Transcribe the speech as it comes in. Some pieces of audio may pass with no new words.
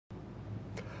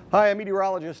Hi, I'm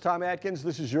meteorologist Tom Atkins.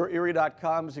 This is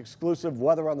YourErie.com's exclusive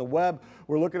weather on the web.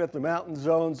 We're looking at the mountain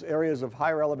zones, areas of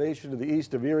higher elevation to the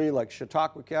east of Erie, like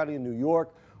Chautauqua County in New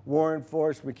York, Warren,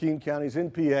 Forest, McKean counties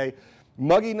in PA.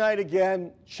 Muggy night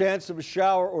again, chance of a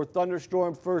shower or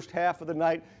thunderstorm first half of the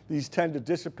night. These tend to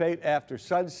dissipate after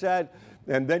sunset,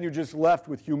 and then you're just left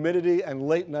with humidity and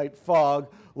late night fog,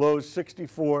 lows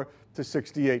 64 to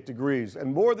 68 degrees.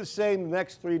 And more the same the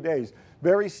next 3 days.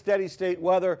 Very steady state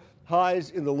weather, highs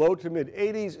in the low to mid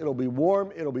 80s. It'll be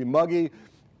warm, it'll be muggy.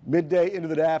 Midday into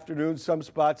the afternoon, some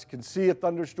spots can see a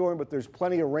thunderstorm, but there's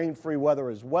plenty of rain-free weather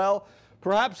as well.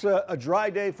 Perhaps a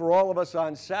dry day for all of us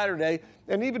on Saturday,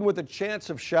 and even with a chance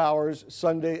of showers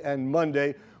Sunday and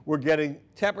Monday, we're getting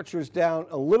temperatures down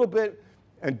a little bit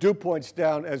and dew points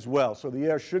down as well. So the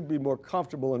air should be more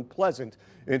comfortable and pleasant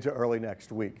into early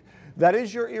next week. That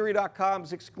is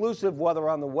YourErie.com's exclusive weather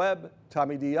on the web.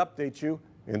 Tommy D updates you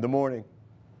in the morning.